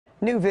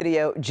New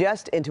video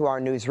just into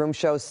our newsroom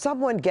shows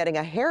someone getting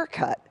a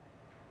haircut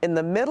in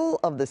the middle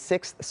of the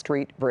 6th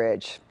Street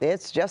Bridge.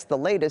 It's just the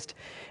latest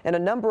in a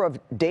number of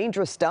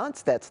dangerous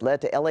stunts that's led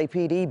to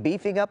LAPD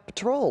beefing up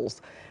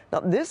patrols.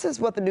 Now, this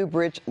is what the new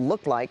bridge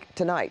looked like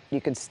tonight.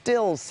 You can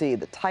still see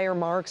the tire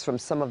marks from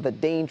some of the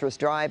dangerous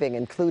driving,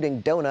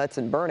 including donuts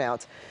and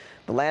burnouts.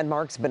 The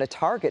landmark's been a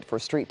target for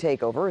street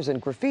takeovers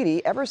and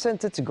graffiti ever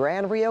since its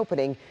grand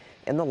reopening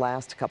in the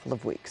last couple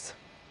of weeks.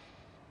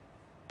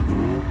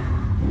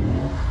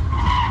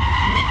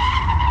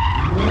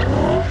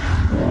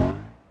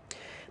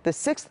 The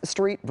 6th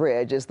Street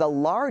Bridge is the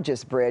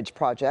largest bridge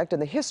project in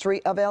the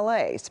history of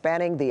LA,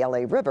 spanning the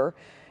LA River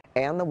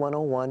and the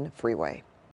 101 freeway.